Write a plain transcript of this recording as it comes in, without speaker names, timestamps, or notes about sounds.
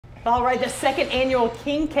All right, the second annual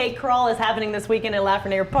King Cake Crawl is happening this weekend at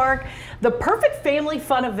Lafreniere Park. The perfect family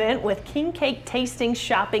fun event with king cake tasting,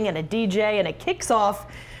 shopping, and a DJ, and it kicks off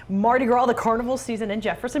Mardi Gras, the carnival season in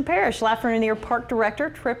Jefferson Parish. Lafreniere Park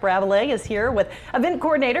Director Trip Rabelais is here with event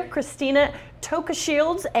coordinator Christina Toka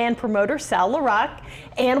Shields and promoter Sal LaRock.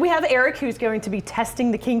 And we have Eric, who's going to be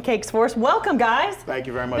testing the king cakes for us. Welcome, guys. Thank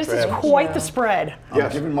you very much for having us. This is quite the spread. Yes.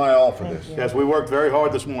 I'm giving my all for this. Yes, we worked very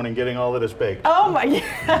hard this morning getting all of this baked. Oh my,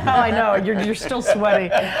 I know, you're still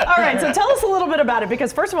sweaty. All right, so tell us a little bit about it,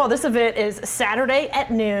 because first of all, this event is Saturday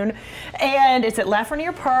at noon, and it's at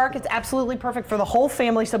Lafreniere Park. It's absolutely perfect for the whole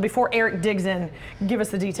family. So before Eric digs in, give us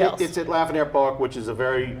the details. It's at Lafreniere Park, which is a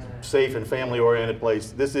very safe and family-oriented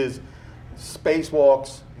place. This is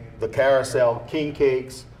spacewalks, the carousel, king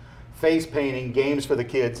cakes, face painting, games for the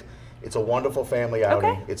kids. It's a wonderful family outing.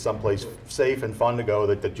 Okay. It's someplace safe and fun to go.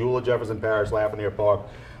 The Jewel of Jefferson Parish, Lafreniere Park.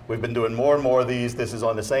 We've been doing more and more of these. This is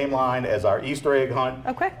on the same line as our Easter egg hunt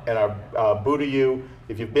and our Boo to You.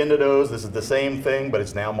 If you've been to those, this is the same thing, but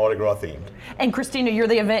it's now Mardi Gras themed. And Christina, you're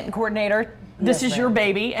the event coordinator. This is your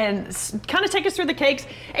baby, and kind of take us through the cakes.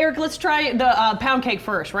 Eric, let's try the pound cake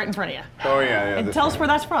first, right in front of you. Oh yeah. And tell us where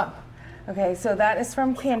that's from. Okay, so that is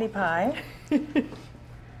from Candy Pie.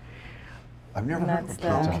 I've never heard of a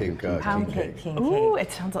pound cake king cake. Ooh,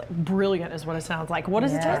 it sounds like brilliant is what it sounds like. What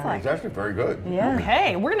does it taste like? It's actually very good. Yeah.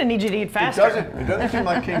 Okay, we're gonna need you to eat faster. It doesn't seem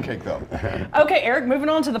like king cake though. Okay, Eric, moving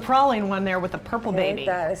on to the praline one there with the purple baby.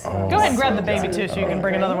 That is Go ahead and grab the baby too, so you can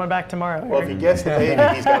bring another one back tomorrow. Well, if he gets the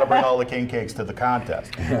baby, he's got to bring all the king cakes to the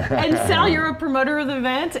contest. And Sal, you're a promoter of the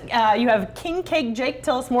event. You have King Cake Jake.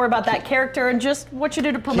 Tell us more about that character and just what you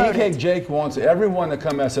do to promote it. King Cake Jake wants everyone to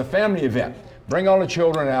come as a family event. Bring all the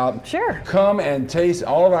children out. Sure. Come and taste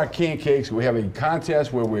all of our king cakes. We have a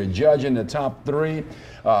contest where we're judging the top 3.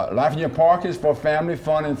 Lafreniere Park is for family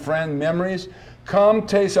fun and friend memories. Come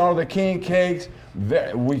taste all of the king cakes.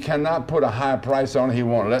 We cannot put a high price on it. He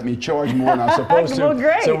won't let me charge more than I'm supposed to. Well,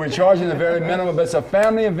 great. So we're charging the very minimum, but it's a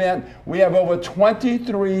family event. We have over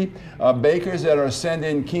 23 bakers that are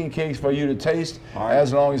sending king cakes for you to taste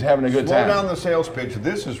as long as having a good time. Slow down the sales pitch.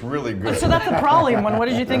 This is really good. So that's the praline one. What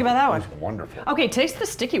did you think about that one? It's wonderful. Okay, taste the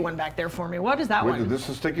sticky one back there for me. What is that one? This is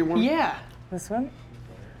a sticky one? Yeah. This one?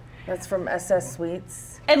 That's from SS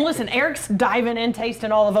Sweets. And listen, Eric's diving in,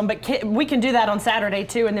 tasting all of them, but we can do that on Saturday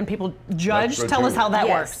too, and then people judge. Tell us how that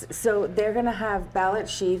works. So they're going to have ballot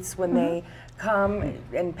sheets when they come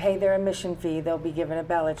and pay their admission fee. They'll be given a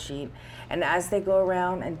ballot sheet, and as they go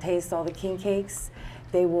around and taste all the king cakes,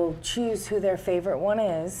 they will choose who their favorite one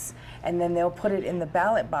is, and then they'll put it in the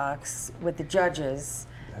ballot box with the judges.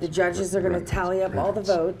 The judges are going to tally up all the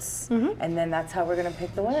votes, and then that's how we're going to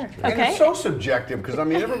pick the winner. And it's so subjective, because I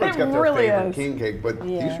mean, everybody's got their favorite king cake, but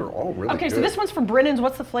these are all really good. Okay, so this one's from Brennan's.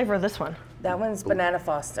 What's the flavor of this one? That one's Banana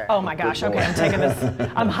Foster. Oh my gosh, okay, I'm taking this.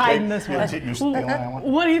 I'm hiding this one. You're stealing that one?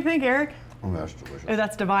 What do you think, Eric? Oh, that's delicious. Oh,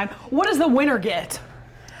 that's divine. What does the winner get?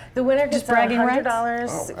 The winner gets bragging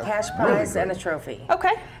 $100 cash prize and a trophy.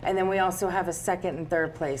 Okay. And then we also have a second and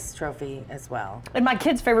third place trophy as well. And my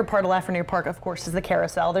kid's favorite part of Lafreniere Park, of course, is the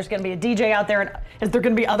carousel. There's going to be a DJ out there. And is there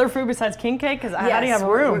going to be other food besides king cake? Because how do you have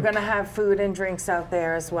room? We're going to have food and drinks out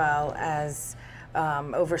there, as well as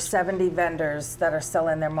over 70 vendors that are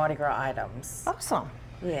selling their Mardi Gras items. Awesome.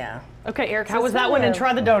 Yeah. Okay, Eric, how was that one? And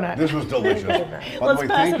try the donut. This was delicious. By the Let's way,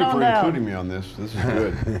 pass thank it you on for down. including me on this. This is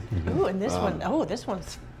good. Ooh, and this one, this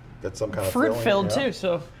one's That's some kind of fruit-filled too,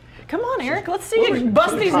 so. Come on, Eric, let's see you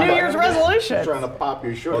bust these New Year's resolutions. Trying to pop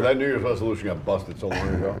your shirt. Oh, that New Year's resolution got busted so long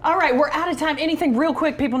ago. All right, we're out of time. Anything real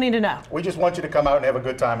quick people need to know? We just want you to come out and have a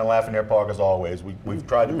good time in Lafreniere Park as always. We've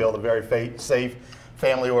tried to build a very safe,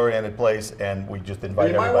 family-oriented place, and we just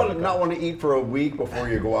invite everybody. You might not want to eat for a week before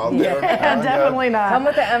you go out there. Definitely not. Come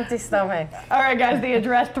with an empty stomach. All right, guys, the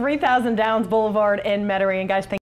address, 3000 Downs Boulevard in Metairie. And guys, thank